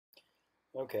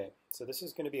Okay, so this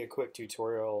is going to be a quick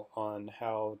tutorial on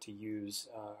how to use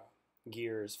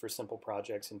gears for simple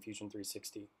projects in Fusion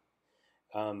 360.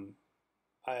 Um,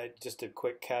 just a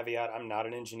quick caveat, I'm not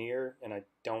an engineer and I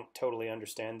don't totally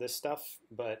understand this stuff,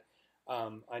 but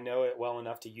I know it well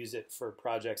enough to use it for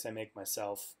projects I make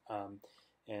myself,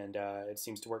 and it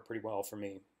seems to work pretty well for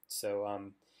me. So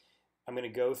I'm going to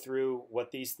go through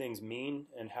what these things mean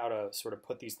and how to sort of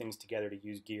put these things together to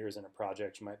use gears in a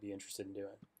project you might be interested in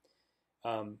doing.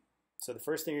 Um, so the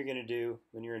first thing you're going to do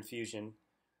when you're in Fusion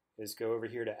is go over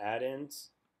here to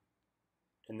add-ins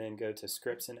and then go to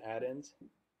scripts and add-ins.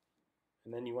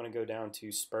 And then you want to go down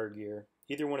to Spur gear.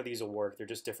 Either one of these will work. They're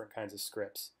just different kinds of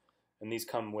scripts. And these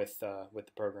come with the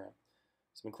program.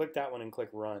 So I'm going to click that one and click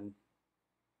run.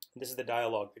 This is the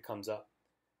dialog that comes up.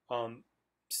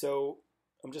 So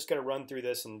I'm just going to run through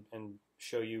this and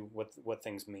show you what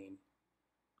things mean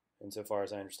insofar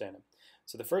as I understand them.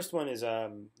 So the first one is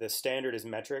the standard is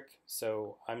metric.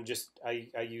 So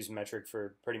I use metric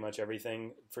for pretty much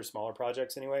everything for smaller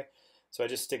projects anyway. So I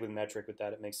just stick with metric with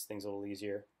that. It makes things a little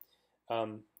easier.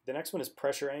 The next one is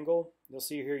pressure angle. You'll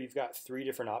see here you've got 3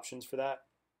 different options for that.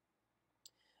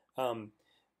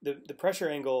 The pressure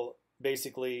angle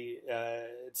basically,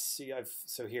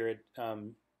 so here it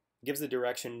gives the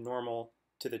direction normal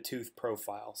to the tooth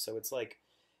profile. So it's like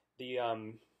the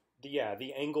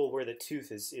angle where the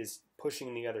tooth is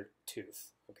pushing the other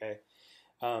tooth. Okay,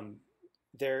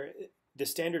 the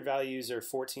standard values are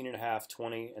 14.5,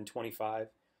 20, and 25.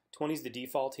 20 is the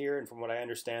default here, and from what I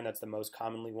understand, that's the most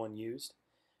commonly one used.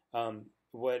 Also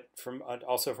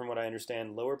from what I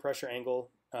understand, lower pressure angle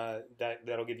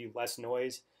that'll give you less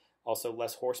noise, also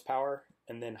less horsepower,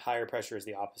 and then higher pressure is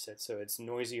the opposite. So it's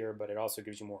noisier, but it also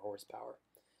gives you more horsepower.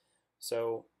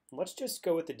 So let's just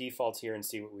go with the defaults here and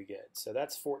see what we get. So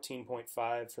that's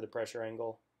 14.5 for the pressure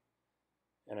angle,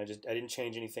 and I didn't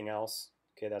change anything else.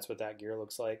 Okay, that's what that gear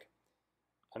looks like.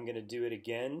 I'm going to do it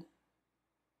again.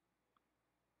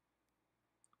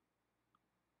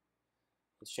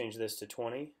 Let's change this to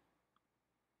 20.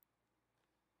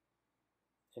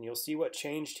 And you'll see what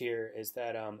changed here is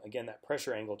that, again, that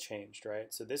pressure angle changed,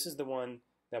 right? So this is the one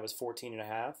that was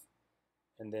 14.5,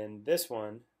 and then this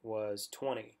one was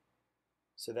 20.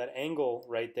 So that angle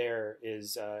right there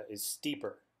is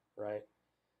steeper, right?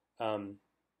 I'm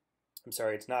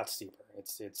sorry, it's not steeper.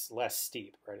 It's less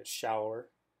steep, right? It's shallower.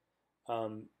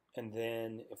 And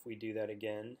then if we do that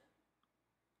again,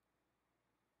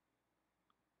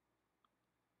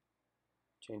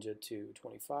 change it to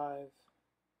 25.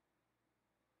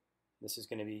 This is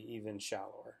going to be even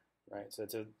shallower, right? So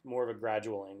it's more of a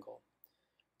gradual angle.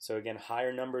 So again,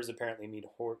 higher numbers apparently mean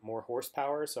more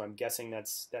horsepower. So I'm guessing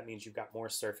that means you've got more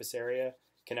surface area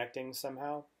connecting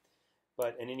somehow.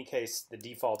 But in any case, the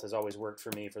default has always worked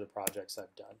for me for the projects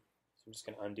I've done. So I'm just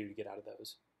going to undo to get out of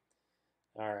those.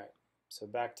 All right, so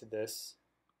back to this.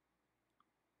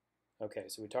 Okay,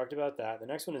 so we talked about that. The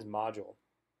next one is module.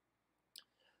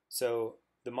 So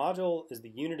the module is the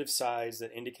unit of size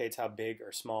that indicates how big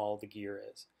or small the gear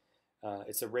is.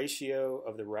 It's a ratio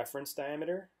of the reference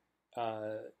diameter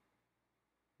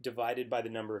divided by the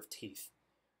number of teeth.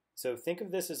 So think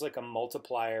of this as like a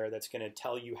multiplier that's going to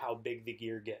tell you how big the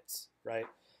gear gets, right?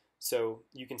 So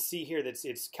you can see here that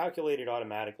it's calculated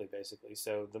automatically, basically.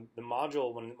 So the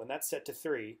module, when that's set to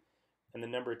 3 and the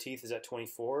number of teeth is at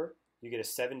 24, you get a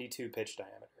 72 pitch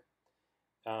diameter.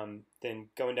 Then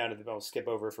going down to I'll skip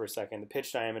over for a second. The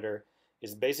pitch diameter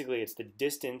is basically it's the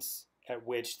distance at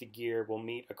which the gear will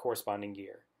meet a corresponding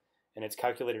gear, and it's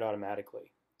calculated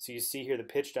automatically. So you see here the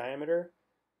pitch diameter,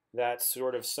 that's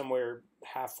sort of somewhere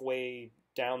halfway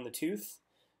down the tooth.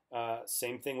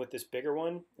 Same thing with this bigger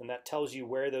one, and that tells you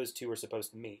where those two are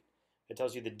supposed to meet. It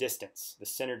tells you the distance, the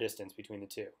center distance between the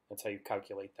two. That's how you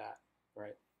calculate that,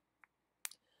 right?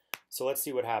 So let's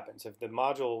see what happens. If the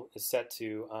module is set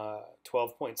to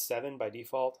 12.7 by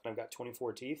default, and I've got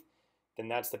 24 teeth, then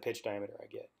that's the pitch diameter I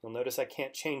get. You'll notice I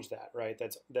can't change that, right?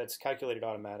 That's calculated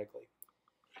automatically.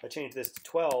 If I change this to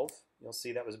 12, you'll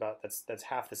see that's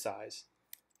half the size.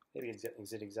 Maybe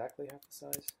is it exactly half the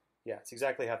size? Yeah, it's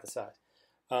exactly half the size.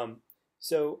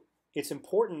 So it's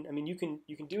important. I mean, you can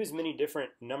do as many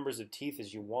different numbers of teeth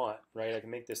as you want, right? I can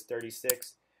make this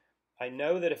 36. I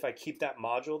know that if I keep that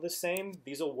module the same,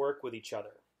 these will work with each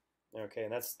other. Okay,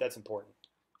 and that's important.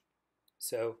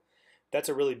 So that's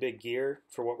a really big gear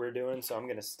for what we're doing. So I'm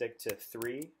going to stick to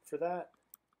 3 for that,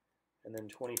 and then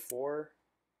 24.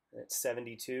 And it's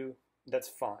 72. That's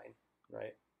fine,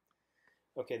 right?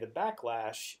 Okay, the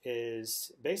backlash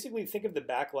is basically, think of the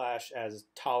backlash as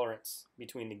tolerance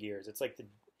between the gears. It's like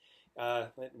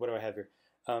what do I have here?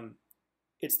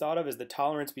 It's thought of as the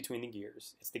tolerance between the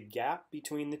gears. It's the gap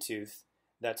between the tooth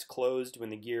that's closed when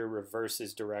the gear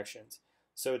reverses directions.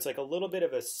 So it's like a little bit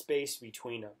of a space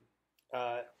between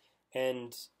them.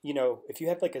 And you know, if you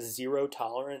had like a zero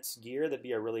tolerance gear, that'd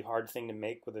be a really hard thing to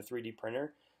make with a 3D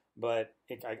printer. But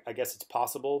I guess it's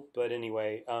possible. But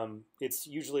anyway, it's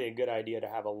usually a good idea to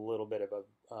have a little bit of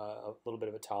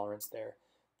a tolerance there.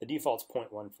 The default's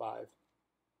 0.15.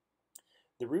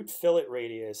 The root fillet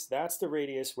radius, that's the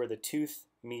radius where the tooth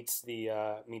meets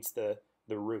the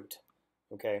root.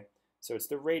 Okay, so it's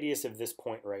the radius of this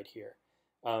point right here.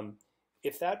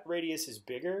 If that radius is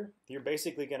bigger, you're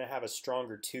basically going to have a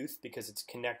stronger tooth because it's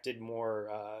connected more.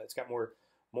 It's got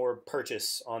more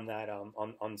purchase on that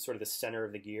on sort of the center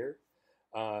of the gear.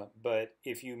 But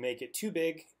if you make it too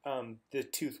big, the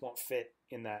tooth won't fit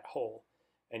in that hole,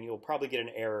 and you'll probably get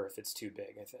an error if it's too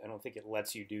big. I don't think it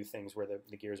lets you do things where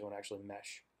the gears won't actually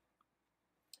mesh.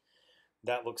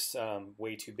 That looks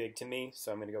way too big to me,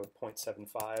 so I'm going to go with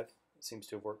 0.75. It seems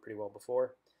to have worked pretty well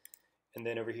before. And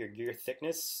then over here, gear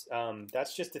thickness.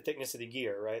 That's just the thickness of the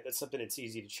gear, right? That's something that's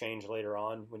easy to change later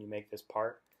on when you make this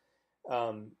part.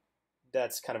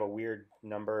 That's kind of a weird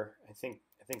number. I think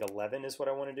 11 is what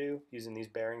I want to do using these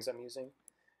bearings I'm using.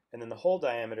 And then the hole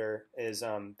diameter is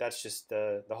that's just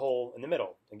the hole in the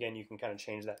middle. Again, you can kind of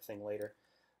change that thing later.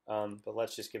 But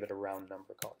let's just give it a round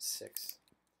number, call it 6.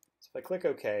 So if I click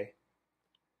OK,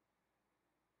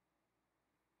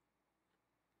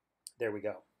 there we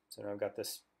go. So now I've got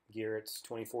this gear. It's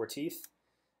 24 teeth.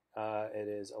 It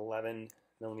is 11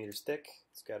 millimeters thick.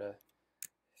 It's got a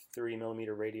 3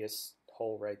 millimeter radius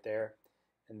hole right there.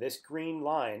 And this green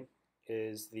line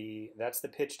is that's the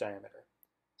pitch diameter.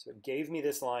 So it gave me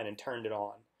this line and turned it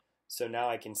on. So now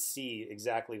I can see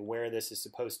exactly where this is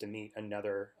supposed to meet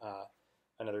another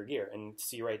gear. And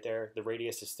see right there, the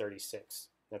radius is 36.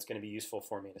 That's going to be useful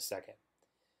for me in a second.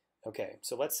 Okay,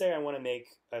 so let's say I want to make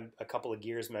a couple of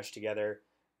gears mesh together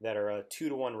that are a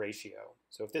 2-to-1 ratio.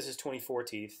 So if this is 24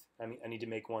 teeth, I need to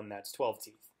make one that's 12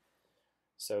 teeth.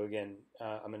 So again,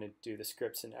 I'm going to do the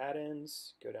scripts and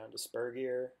add-ins, go down to Spur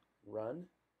gear, run.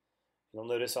 You'll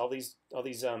notice all these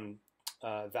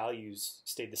values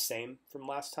stayed the same from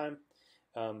last time.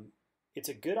 It's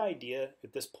a good idea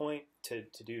at this point to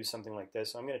do something like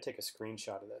this. So I'm going to take a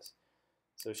screenshot of this.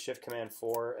 So Shift Command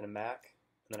 4 and a Mac,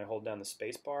 and then I hold down the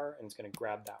space bar, and it's going to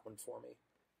grab that one for me.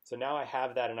 So now I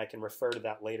have that, and I can refer to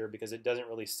that later because it doesn't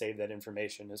really save that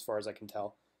information as far as I can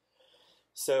tell.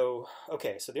 So,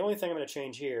 okay, so the only thing I'm going to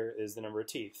change here is the number of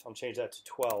teeth. I'll change that to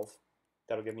 12.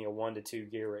 That'll give me a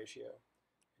 1-to-2 gear ratio.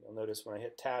 You'll notice when I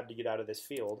hit Tab to get out of this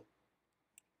field,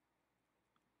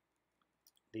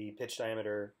 the pitch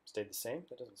diameter stayed the same.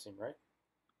 That doesn't seem right.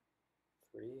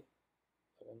 3,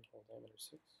 11, hole diameter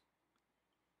 6.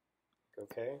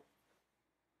 Okay.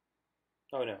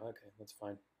 Oh no, okay, that's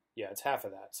fine. Yeah, it's half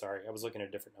of that. Sorry, I was looking at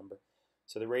a different number.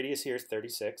 So the radius here is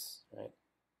 36, right?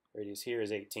 Radius here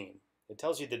is 18. It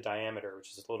tells you the diameter,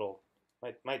 which is a little,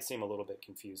 might seem a little bit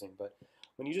confusing, but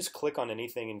when you just click on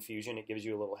anything in Fusion, it gives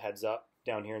you a little heads up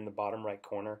down here in the bottom right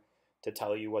corner to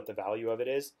tell you what the value of it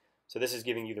is. So this is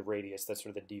giving you the radius. That's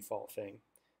sort of the default thing.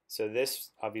 So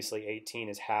this, obviously 18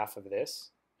 is half of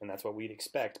this, and that's what we'd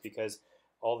expect because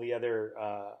all the other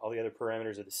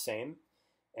parameters are the same.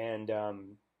 And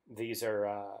these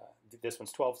are, this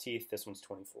one's 12 teeth, this one's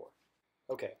 24.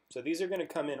 Okay, so these are going to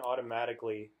come in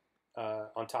automatically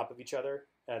on top of each other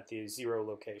at the 0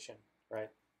 location, right?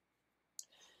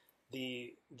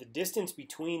 The distance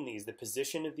between these, the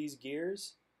position of these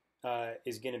gears,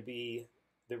 is going to be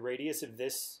the radius of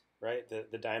this, right?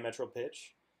 The diametral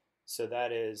pitch. So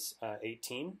that is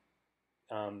 18,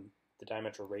 the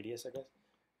diametral radius, I guess.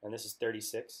 And this is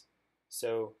 36.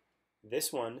 So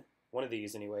this one of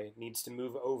these anyway, needs to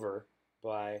move over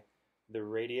by the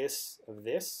radius of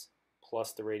this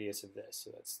plus the radius of this.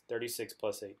 So that's 36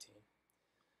 plus 18.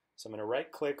 So I'm going to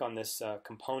right-click on this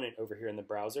component over here in the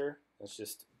browser. That's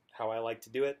just how I like to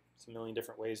do it. There's a million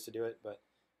different ways to do it, but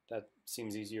that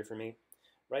seems easier for me.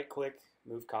 Right-click,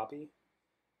 move copy.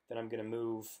 Then I'm going to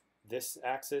move this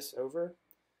axis over,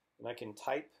 and I can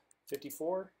type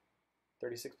 54,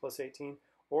 36 plus 18,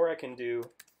 or I can do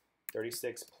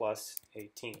 36 plus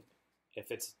 18 if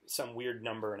it's some weird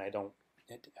number and I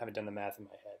haven't done the math in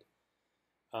my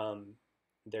head.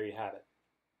 There you have it.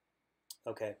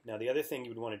 Okay, now the other thing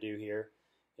you would want to do here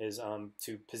is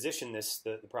to position this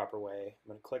the proper way.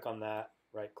 I'm going to click on that,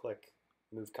 right click,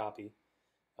 move copy.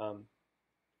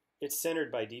 It's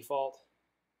centered by default,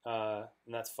 and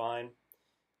that's fine,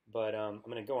 but I'm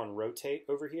going to go on rotate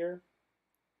over here,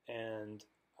 and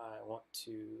I want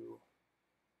to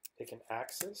pick an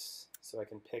axis, so I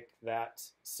can pick that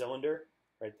cylinder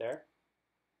right there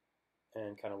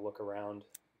and kind of look around,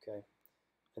 okay?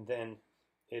 And then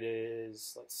it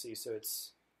is, let's see, so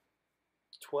it's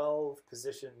 12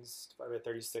 positions divided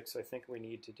by 36, so I think we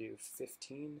need to do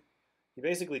 15. You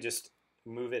basically just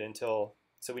move it until,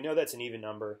 so we know that's an even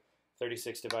number.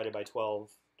 36 divided by 12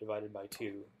 divided by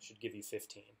 2 should give you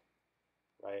 15,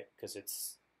 right? Because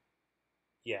it's,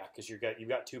 yeah, because you've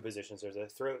got two positions. There's a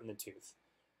throat and the tooth.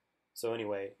 So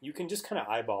anyway, you can just kind of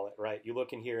eyeball it, right? You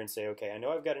look in here and say, okay, I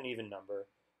know I've got an even number.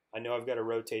 I know I've got to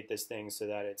rotate this thing so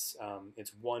that it's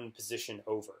one position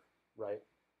over, right?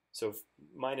 So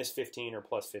minus 15 or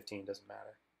plus 15 doesn't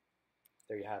matter.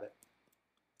 There you have it.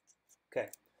 Okay,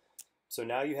 so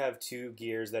now you have two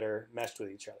gears that are meshed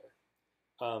with each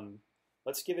other.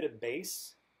 Let's give it a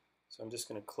base. So I'm just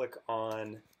going to click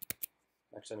on,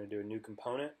 actually I'm going to do a new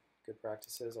component. Good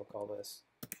practices, I'll call this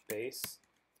base.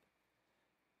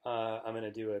 I'm going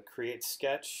to do a create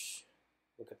sketch,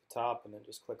 look at the top, and then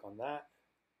just click on that.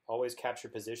 Always capture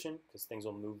position, because things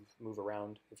will move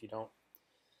around if you don't.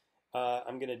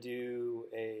 I'm going to do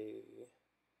a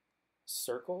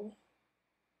circle.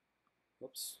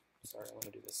 Oops, sorry, I want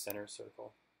to do the center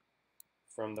circle.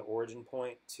 From the origin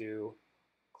point to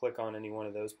click on any one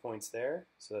of those points there.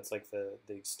 So that's like the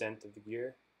extent of the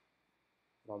gear.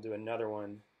 And I'll do another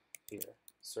one here.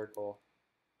 Circle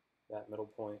that middle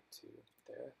point to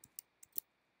there.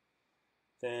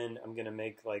 Then I'm going to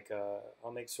make like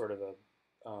I'll make sort of a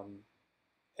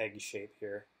egg shape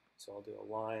here. So I'll do a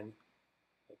line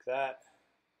like that,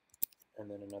 and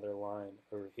then another line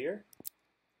over here.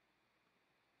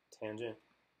 Tangent.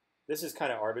 This is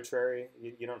kind of arbitrary.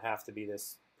 You don't have to be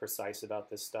this precise about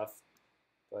this stuff,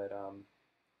 but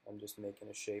I'm just making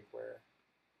a shape where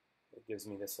it gives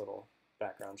me this little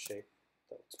background shape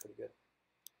that looks pretty good.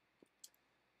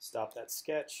 Stop that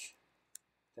sketch.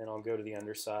 Then I'll go to the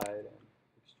underside and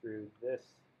extrude this,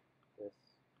 this,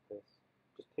 this.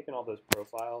 Just picking all those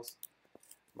profiles.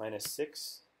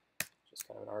 -6, just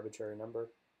kind of an arbitrary number.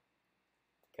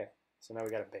 Okay, so now we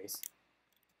got a base.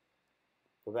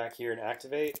 Go back here and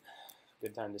activate.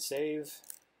 Good time to save.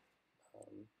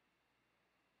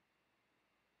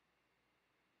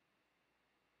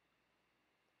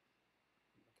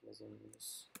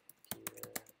 Mechanisms,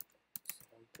 gear,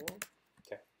 sample.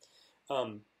 Okay.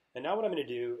 And now what I'm going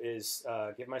to do is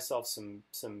give myself some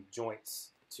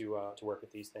joints to work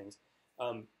with these things.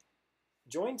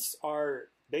 Joints are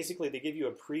basically, they give you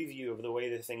a preview of the way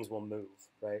the things will move,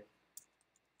 right?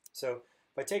 So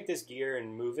if I take this gear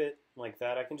and move it like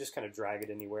that, I can just kind of drag it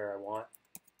anywhere I want.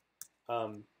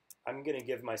 I'm going to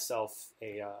give myself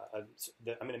I'm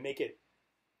going to make it,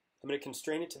 I'm going to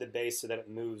constrain it to the base so that it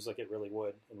moves like it really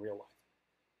would in real life.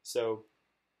 So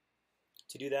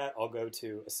to do that, I'll go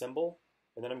to Assemble,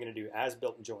 and then I'm going to do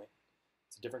As-Built Joint.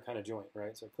 It's a different kind of joint,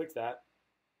 right? So I click that.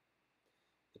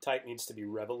 The type needs to be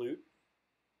Revolute.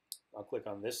 I'll click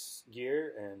on this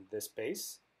gear and this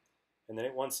base, and then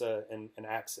it wants an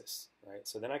axis, right?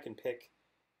 So then I can pick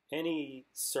any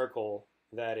circle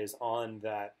that is on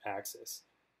that axis.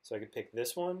 So I could pick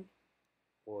this one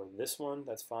or this one,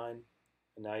 that's fine.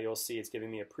 And now you'll see it's giving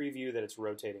me a preview that it's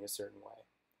rotating a certain way.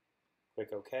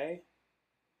 Click OK.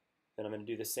 Then I'm going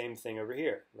to do the same thing over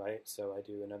here, right? So I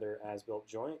do another as-built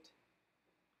joint,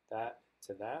 that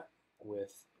to that,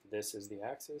 with this as the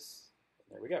axis.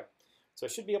 And there we go. So I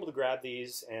should be able to grab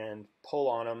these and pull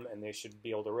on them, and they should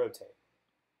be able to rotate.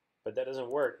 But that doesn't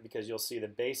work because you'll see the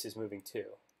base is moving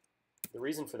too. The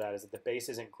reason for that is that the base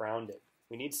isn't grounded.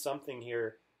 We need something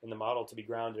here in the model to be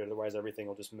grounded, otherwise everything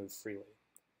will just move freely.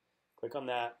 Click on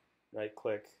that,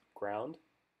 right-click, ground.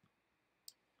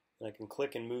 And I can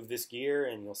click and move this gear,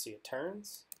 and you'll see it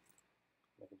turns.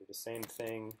 I can do the same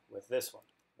thing with this one,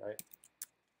 right?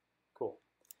 Cool.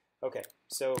 Okay,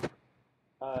 so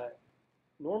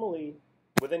normally,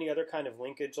 with any other kind of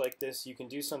linkage like this, you can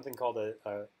do something called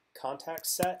a contact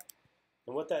set.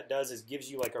 And what that does is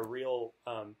gives you like a real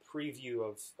preview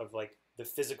of like the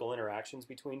physical interactions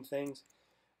between things.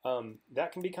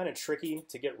 That can be kind of tricky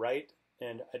to get right,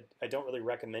 and I don't really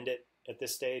recommend it at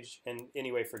this stage. And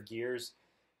anyway, for gears,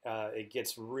 it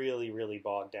gets really, really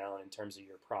bogged down in terms of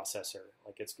your processor.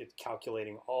 Like it's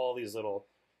calculating all these little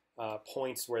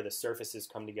points where the surfaces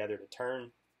come together to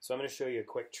turn. So I'm going to show you a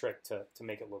quick trick to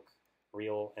make it look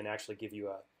real and actually give you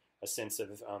a sense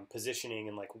of positioning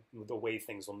and like the way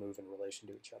things will move in relation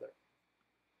to each other.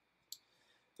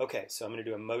 Okay, so I'm going to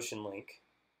do a motion link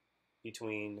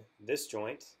between this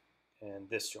joint and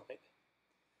this joint. And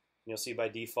you'll see by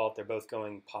default they're both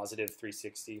going positive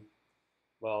 360.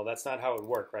 Well, that's not how it would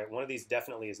work, right? One of these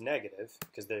definitely is negative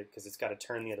because it's got to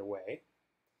turn the other way.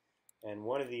 And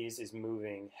one of these is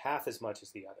moving half as much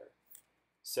as the other.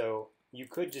 So you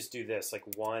could just do this, like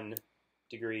 1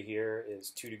 degree here is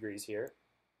 2 degrees here.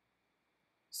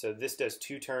 So this does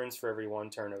 2 turns for every 1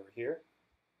 turn over here,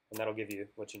 and that'll give you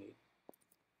what you need.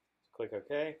 Click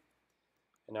OK.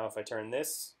 And now if I turn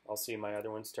this, I'll see my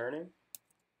other ones turning.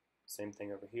 Same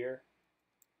thing over here.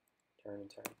 Turn and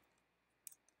turn.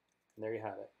 And there you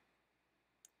have it.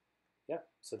 Yeah,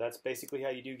 so that's basically how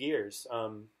you do gears.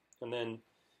 And then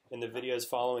in the videos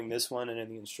following this one and in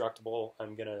the Instructable,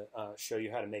 I'm going to show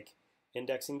you how to make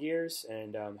indexing gears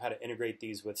and how to integrate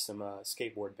these with some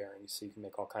skateboard bearings so you can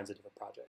make all kinds of different projects.